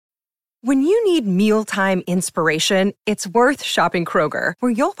When you need mealtime inspiration, it's worth shopping Kroger,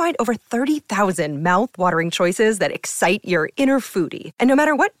 where you'll find over 30,000 mouth-watering choices that excite your inner foodie. And no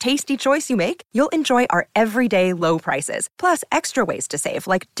matter what tasty choice you make, you'll enjoy our everyday low prices, plus extra ways to save,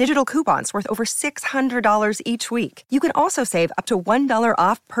 like digital coupons worth over $600 each week. You can also save up to $1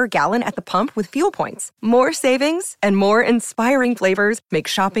 off per gallon at the pump with fuel points. More savings and more inspiring flavors make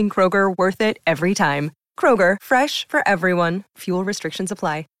shopping Kroger worth it every time. Kroger, fresh for everyone. Fuel restrictions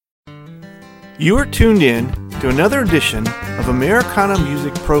apply. You are tuned in to another edition of Americana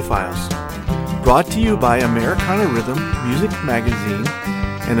Music Profiles, brought to you by Americana Rhythm Music Magazine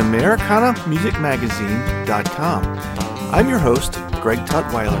and AmericanaMusicMagazine.com. I'm your host, Greg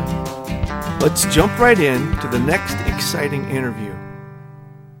Tutwiler. Let's jump right in to the next exciting interview.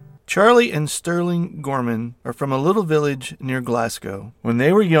 Charlie and Sterling Gorman are from a little village near Glasgow. When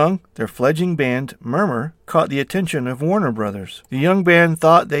they were young, their fledgling band, Murmur, caught the attention of Warner Brothers. The young band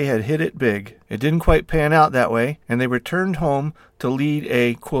thought they had hit it big. It didn't quite pan out that way, and they returned home to lead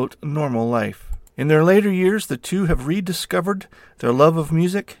a, quote, normal life. In their later years, the two have rediscovered their love of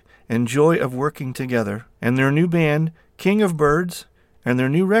music and joy of working together, and their new band, King of Birds, and their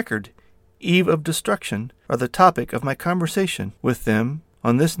new record, Eve of Destruction, are the topic of my conversation with them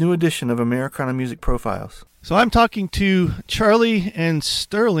on this new edition of Americana Music Profiles. So I'm talking to Charlie and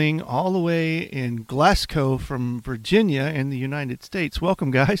Sterling all the way in Glasgow from Virginia in the United States. Welcome,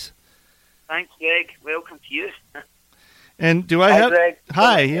 guys. Thanks, Greg. Welcome to you. And do I have... Greg.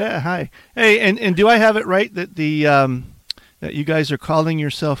 Hi, yeah, hi. Hey, and do I have it right that the that you guys are calling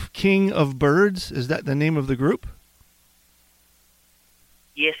yourself King of Birds? Is that the name of the group?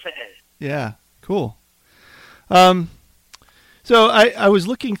 Yes, it is. Yeah, cool. So I was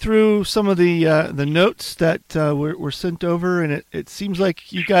looking through some of the notes that were sent over, and it seems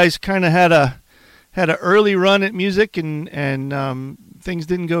like you guys kind of had an early run at music, and things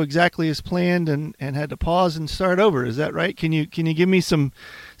didn't go exactly as planned, and had to pause and start over. Is that right? Can you give me some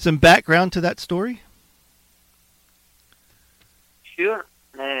background to that story? Sure.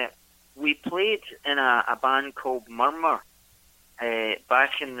 We played in a band called Murmur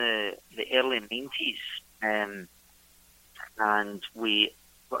back in the early 90s. And we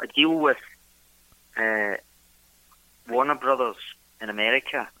got a deal with Warner Brothers in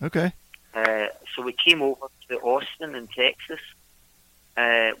America. Okay. So we came over to Austin in Texas.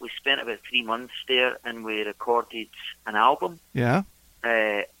 We spent about 3 months there, and we recorded an album. Yeah.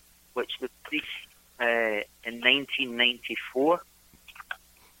 Which was released in 1994.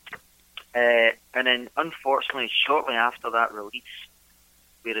 And then, unfortunately, shortly after that release,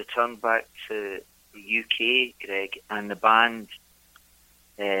 we returned back to the UK, Greg, and the band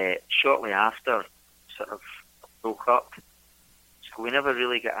shortly after sort of broke up. So we never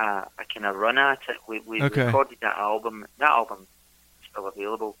really got a kind of run at it. We Okay. recorded that album. That album is still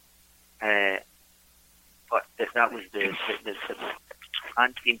available. But that was the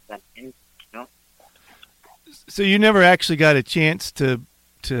band came to an end, you know. So you never actually got a chance to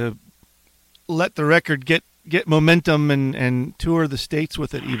let the record get momentum and tour the States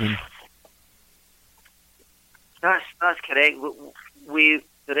with it even. That's correct. The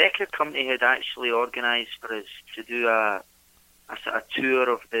record company had actually organised for us to do a sort of tour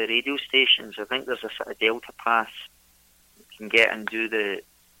of the radio stations. I think there's a sort of Delta Pass you can get and do the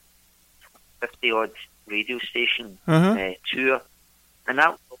 50-odd radio station tour. And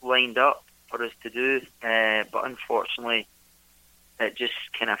that was lined up for us to do, but unfortunately it just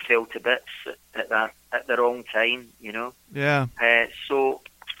kind of fell to bits at the wrong time, you know. Yeah. So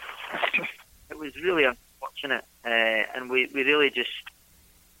it was really unfortunate, and we really just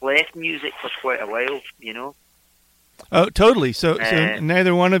left music for quite a while, you know. Oh, totally. So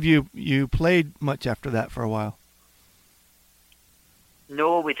neither one of you played much after that for a while.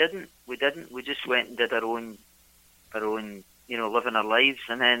 No, we didn't. We just went and did our own, you know, living our lives.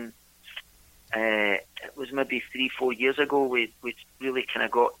 And then it was maybe 3-4 years ago we really kind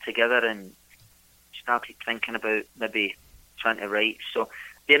of got together and started thinking about maybe trying to write. So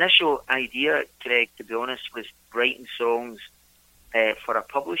the initial idea, Greg, to be honest, was writing songs for a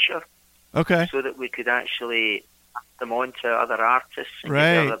publisher. Okay. So that we could actually pass them on to other artists and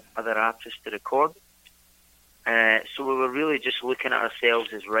Right. get other artists to record. So we were really just looking at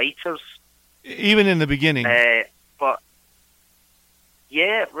ourselves as writers. Even in the beginning. But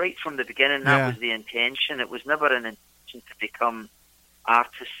yeah, right from the beginning, that Yeah. was the intention. It was never an intention to become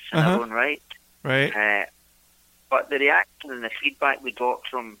artists in our own right. Right. But the reaction and the feedback we got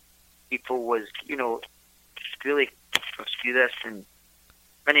from people was, you know, just really pursue this and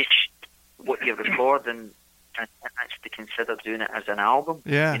finish what you record and actually consider doing it as an album.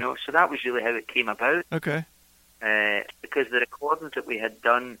 Yeah. You know, so that was really how it came about. Okay. Because the recordings that we had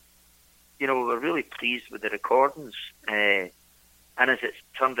done we were really pleased with the recordings. And as it's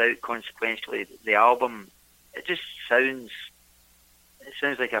turned out, consequentially, the album, it sounds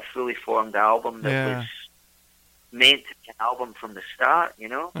like a fully formed album that was meant to be an album from the start,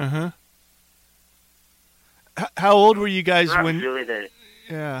 Uh-huh. How old were you guys when? Really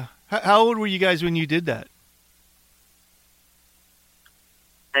How old were you guys when you did that?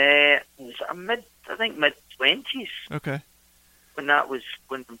 It was mid-20s. Okay. When the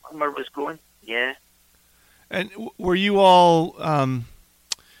drummer was going, yeah. And were you all?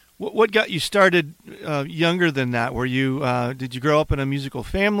 What got you started younger than that? Were you? Did you grow up in a musical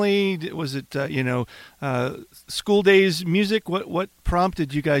family? Was it school days music? What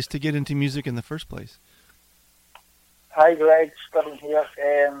prompted you guys to get into music in the first place? Hi, Greg. Sterling here.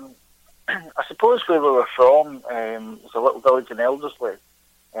 I suppose where we were from was a little village in Elderslie.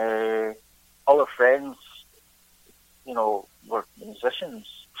 All our friends, were musicians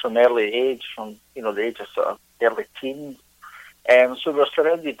from early age, from the age of sort of early teens. So we're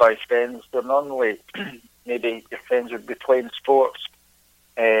surrounded by friends. They're normally maybe your friends would be playing sports.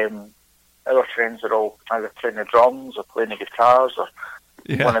 Our friends are all either playing the drums or playing the guitars or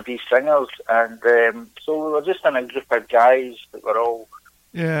want to be singers. And so we were just in a group of guys that were all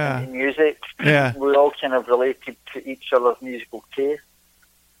into music. Yeah. We all kind of related to each other's musical taste.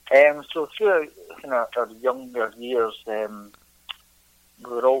 So throughout our younger years, we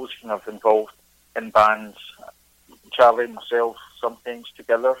were always kind of involved in bands. Charlie and myself sometimes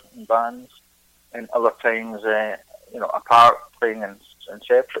together in bands, and other times, apart playing in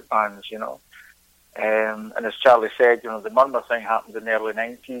separate bands, And as Charlie said, the Murmur thing happened in the early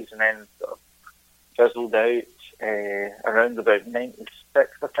 90s and then sort of fizzled out around about 96, I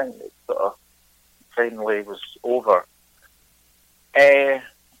think, it sort of finally was over. And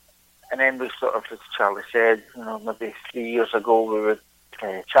then we sort of, as Charlie said, maybe 3 years ago, we would,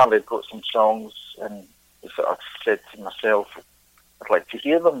 Charlie had got some songs and he sort of said to myself, I'd like to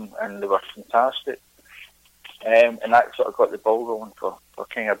hear them, and they were fantastic. And that sort of got the ball rolling for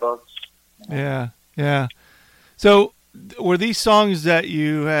King of Birds. Yeah. So were these songs that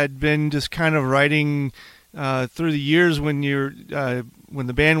you had been just kind of writing through the years when when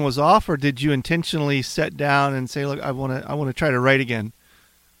the band was off, or did you intentionally sit down and say, look, I want to try to write again?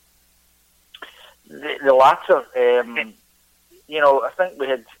 The latter. I think we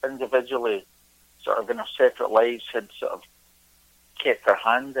had individually, sort of in our separate lives, had sort of kept our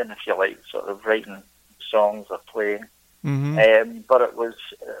hand in, if you like, sort of writing songs or playing. Mm-hmm. But it was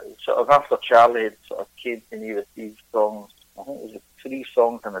sort of after Charlie had sort of came to me with these songs. I think it was 3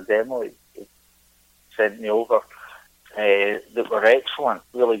 songs in a demo he sent me over that were excellent,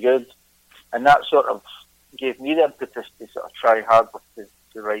 really good, and that sort of gave me the impetus to sort of try harder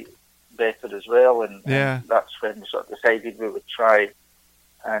to write better as well. And that's when we sort of decided we would try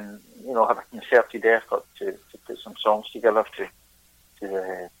and have a concerted effort to put some songs together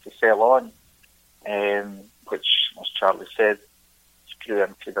to sell on. Which, as Charlie said, grew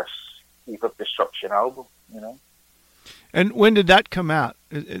into this Eve of Destruction album, And when did that come out?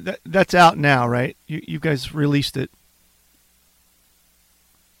 That's out now, right? You guys released it.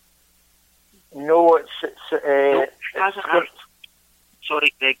 No, it hasn't.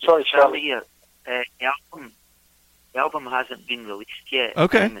 Sorry, Greg. Sorry, Charlie. The album hasn't been released yet.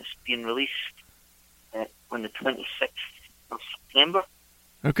 Okay. It's been released on the 26th of September.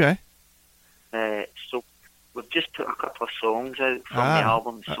 Okay. So we've just put a couple of songs out from the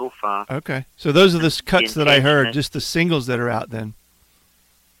album so far. Okay. So those are the cuts that I heard, just the singles that are out then.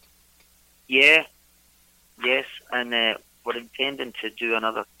 Yeah. Yes, and we're intending to do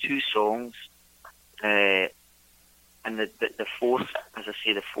another 2 songs. And the fourth, as I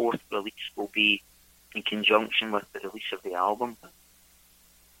say, the fourth release will be in conjunction with the release of the album.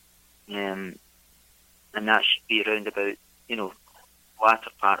 And that should be around about,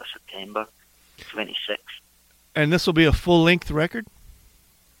 latter part of September 26th. And this will be a full-length record?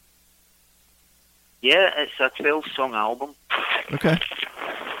 Yeah, it's a 12-song album. Okay.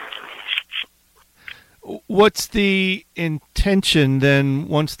 What's the intention then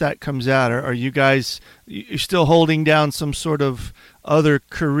once that comes out? Are you guys you're still holding down some sort of other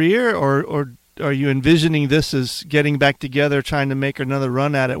career, or are you envisioning this as getting back together, trying to make another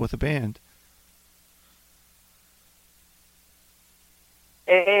run at it with a band?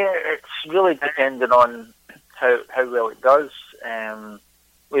 It's really dependent on how well it does.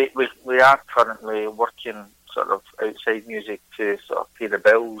 We are currently working sort of outside music to sort of pay the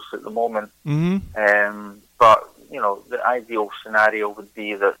bills at the moment. Mm-hmm. But the ideal scenario would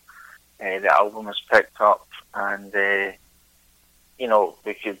be that the album is picked up and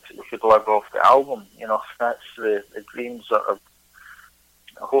we could live off the album. That's the dream sort of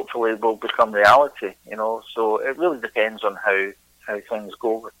hopefully will become reality. So it really depends on how things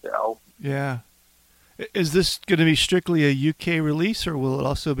go with the album. Yeah. Is this going to be strictly a UK release, or will it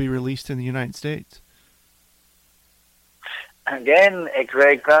also be released in the United States? Again,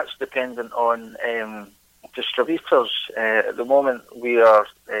 Greg, that's dependent on distributors. At the moment, we are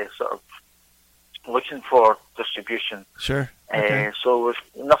sort of looking for distribution. Sure. Okay. So with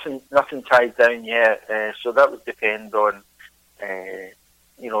nothing tied down yet. So that would depend on,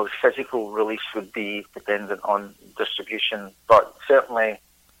 the physical release would be dependent on distribution, but certainly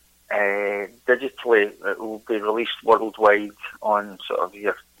digitally it will be released worldwide on sort of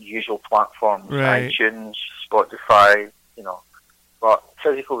your usual platforms, right. iTunes, Spotify, But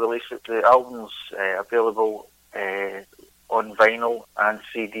physical release of the album's available on vinyl and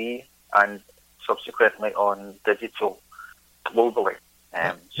CD, and subsequently on digital globally.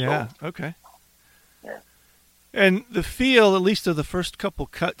 Okay. Yeah. And the feel, at least of the first couple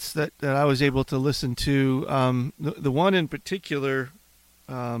cuts that I was able to listen to, the one in particular,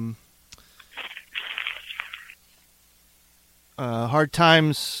 Hard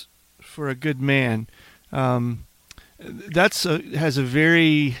Times for a Good Man, has a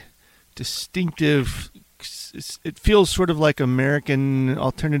very distinctive, it feels sort of like American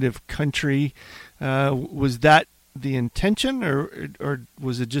alternative country. Was that the intention, or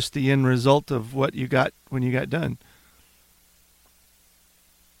was it just the end result of what you got when you got done?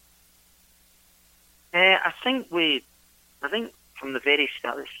 I think from the very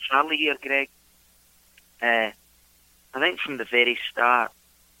start, it's Charlie here, Greg. I think from the very start,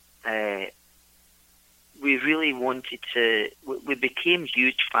 we really wanted to. We became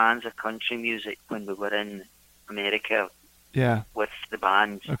huge fans of country music when we were in America. Yeah. With the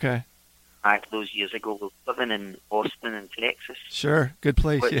band. Okay. Back those years ago, we were living in Austin, in Texas. Sure, good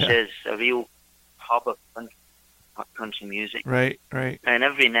place. Which is a real hub of country music. Right. And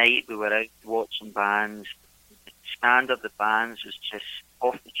every night we were out watching bands. The standard of the bands was just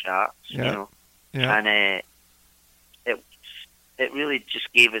off the charts, Yeah. And it really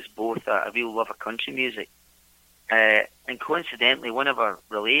just gave us both a real love of country music. And coincidentally, one of our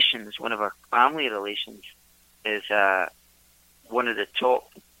family relations, is one of the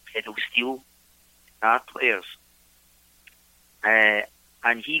top pedal steel guitar players.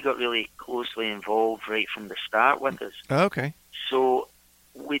 And he got really closely involved right from the start with us. Oh, okay. So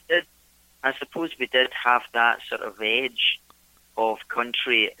I suppose we did have that sort of edge of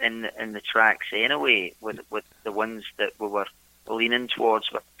country in the tracks anyway, with the ones that we were leaning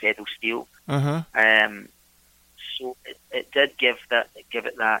towards with pedal steel. Uh-huh. So it did give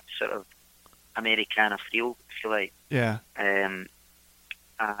it that sort of Americana feel, if you like. Yeah. And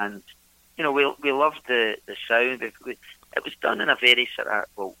we loved the sound. It was done in a very sort of,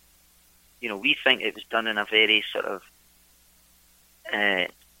 we think it was done in a very sort of,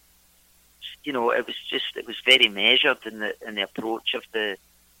 it was very measured in the approach of the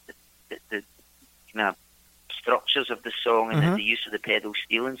kind of structures of the song and the use of the pedal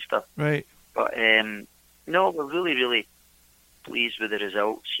steel and stuff. Right. But we're really, really pleased with the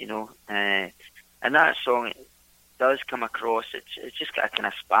results, and that song, it does come across. It's just got a kind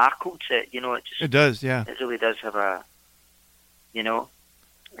of sparkle to it, It does, yeah. It really does have a,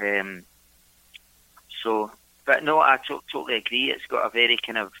 So, but no, I totally agree. It's got a very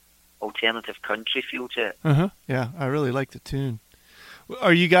kind of alternative country feel to it. Uh-huh. Yeah, I really like the tune.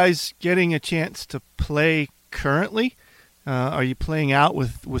 Are you guys getting a chance to play currently? Are you playing out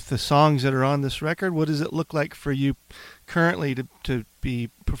with the songs that are on this record? What does it look like for you currently to be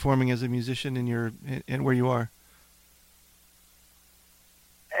performing as a musician in where you are?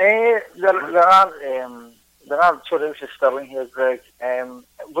 There are tourists in Stirling here, Greg.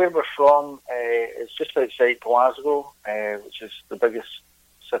 Where we're from, it's just outside Glasgow, which is the biggest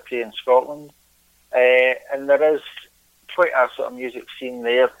city in Scotland. And there is quite a sort of music scene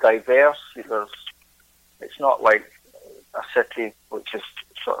there, diverse. It's not like a city which is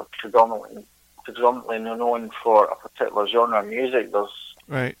sort of predominantly known for a particular genre of music. There's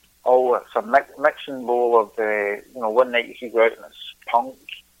right. It's a mixing bowl of, one night you can go out and it's punk,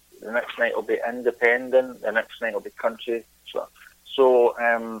 the next night will be independent, the next night will be country. So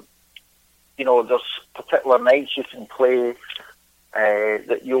there's particular nights you can play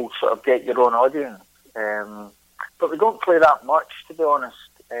that you'll sort of get your own audience. But we don't play that much, to be honest.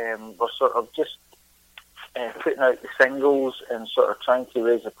 We're sort of just putting out the singles and sort of trying to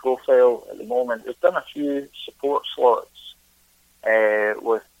raise a profile at the moment. We've done a few support slots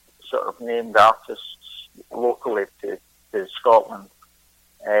with sort of named artists locally to Scotland,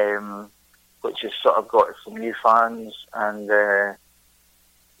 which has sort of got some new fans. And,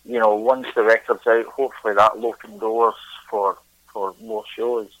 once the record's out, hopefully that'll open doors for for more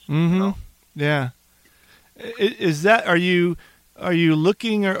shows. Mm-hmm. You know? Yeah. Is that, are you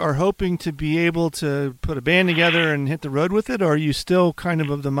looking or hoping to be able to put a band together and hit the road with it, or are you still kind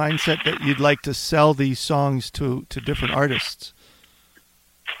of the mindset that you'd like to sell these songs to different artists?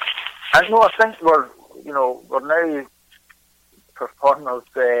 I think we're now performers,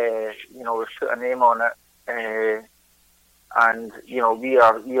 we've put a name on it, and, we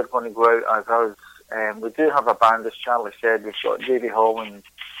are going to go out as us. We do have a band, as Charlie said. We've got Davey Holland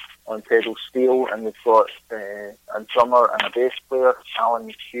on pedal steel, and we've got a drummer and a bass player,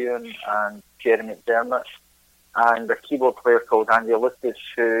 Alan McEwen and Jerry McDermott, and a keyboard player called Andy Lucas,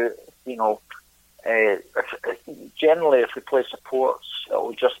 who, generally if we play supports,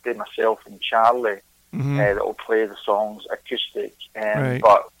 it'll just be myself and Charlie that'll play the songs acoustic. Right.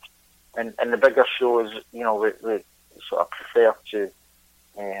 But in the bigger shows, we sort of prefer to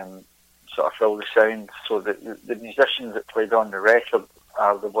sort of fill the sound, so that the musicians that played on the record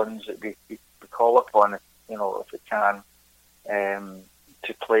are the ones that we call upon, if we can,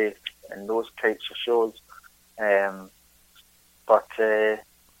 to play in those types of shows. But it's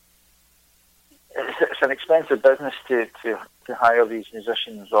an expensive business to hire these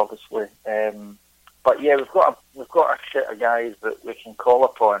musicians, obviously. But yeah, we've got a set of guys that we can call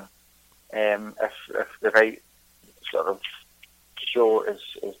upon if the right sort of show is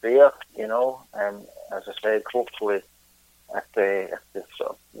there, as I said, hopefully if the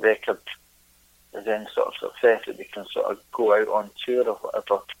sort of record is in sort of success, that we can sort of go out on tour or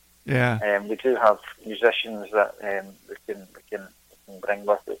whatever. Yeah. We do have musicians that we can bring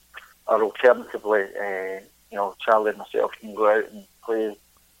with us. Or alternatively, Charlie and myself can go out and play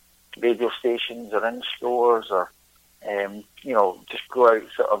radio stations or in stores, or just go out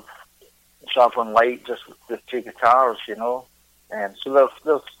sort of travelling light just with the two guitars, So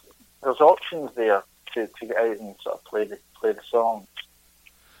there's options there to get out and sort of play the songs.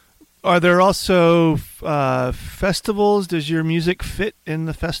 Are there also festivals? Does your music fit in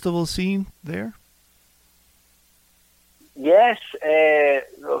the festival scene there? Yes,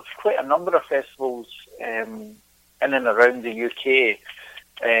 there's quite a number of festivals in and around the UK,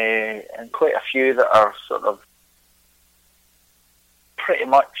 and quite a few that are sort of pretty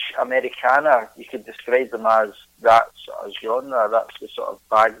much Americana. You could describe them as that sort of genre. That's the sort of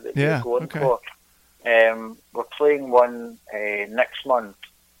bag that we're going for. We're playing one next month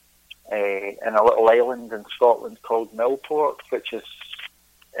in a little island in Scotland called Millport, which is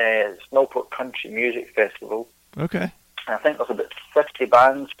it's Millport Country Music Festival. Okay. I think there's about 50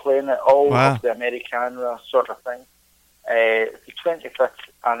 bands playing it, all of the Americana sort of thing. It's the 25th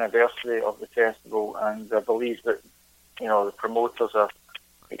anniversary of the festival, and I believe that the promoters are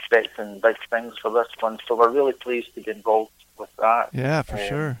expecting big things for this one, so we're really pleased to be involved with that. Yeah, for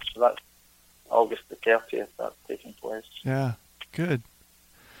sure. So that's August the 30th that's taking place. Yeah, good.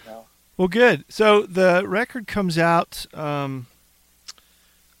 Yeah. Well, good. So the record comes out,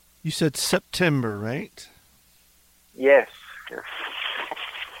 you said September, right? Yes.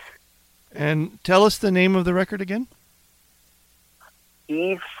 And tell us the name of the record again.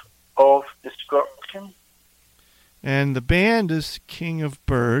 Eve of Destruction. And the band is King of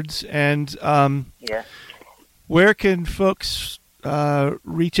Birds. And yeah. Where can folks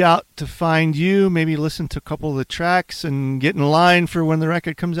reach out to find you, maybe listen to a couple of the tracks and get in line for when the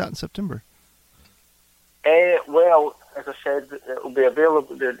record comes out in September? Well, as I said, it will be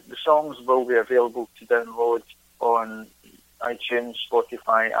available. The songs will be available to download on iTunes,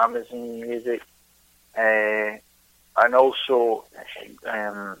 Spotify, Amazon Music, and also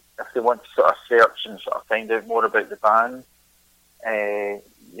if they want to sort of search and sort of find out more about the band, they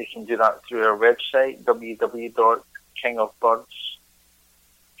can do that through our website,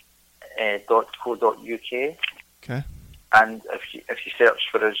 www.kingofbirds.co.uk. Okay. And if you search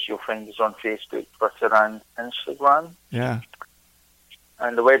for us, you'll find us on Facebook, Twitter, and Instagram. Yeah.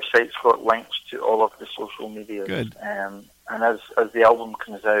 And the website's got links to all of the social media. Good. And as the album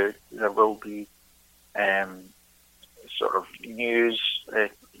comes out, there will be sort of news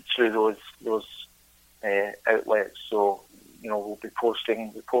through those outlets. So we'll post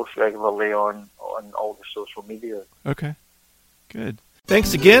regularly on all the social media. Okay. Good.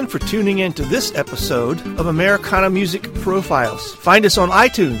 Thanks again for tuning in to this episode of Americana Music Profiles. Find us on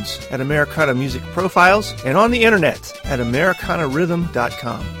iTunes at Americana Music Profiles and on the internet at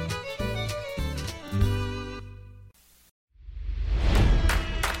AmericanaRhythm.com.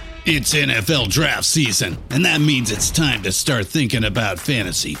 It's NFL draft season, and that means it's time to start thinking about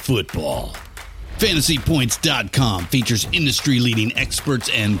fantasy football. FantasyPoints.com features industry-leading experts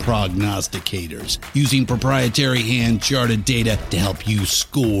and prognosticators using proprietary hand-charted data to help you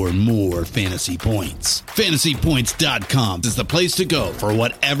score more fantasy points. FantasyPoints.com is the place to go for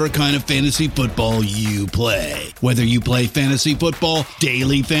whatever kind of fantasy football you play. Whether you play fantasy football,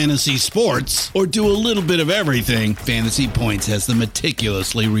 daily fantasy sports, or do a little bit of everything, Fantasy Points has the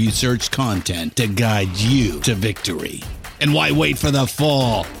meticulously researched content to guide you to victory. And why wait for the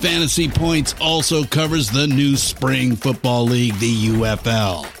fall? Fantasy Points also covers the new spring football league, the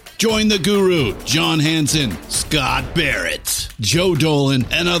UFL. Join the guru, John Hansen, Scott Barrett, Joe Dolan,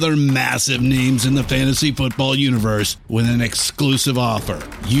 and other massive names in the fantasy football universe with an exclusive offer.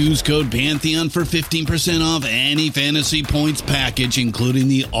 Use code Pantheon for 15% off any Fantasy Points package, including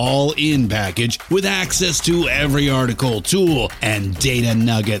the all-in package, with access to every article, tool, and data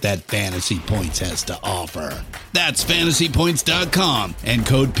nugget that Fantasy Points has to offer. That's FantasyPoints.com and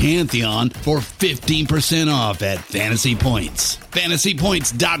code Pantheon for 15% off at Fantasy Points.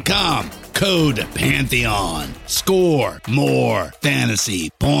 FantasyPoints.com, code Pantheon. Score more fantasy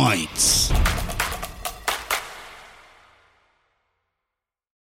points.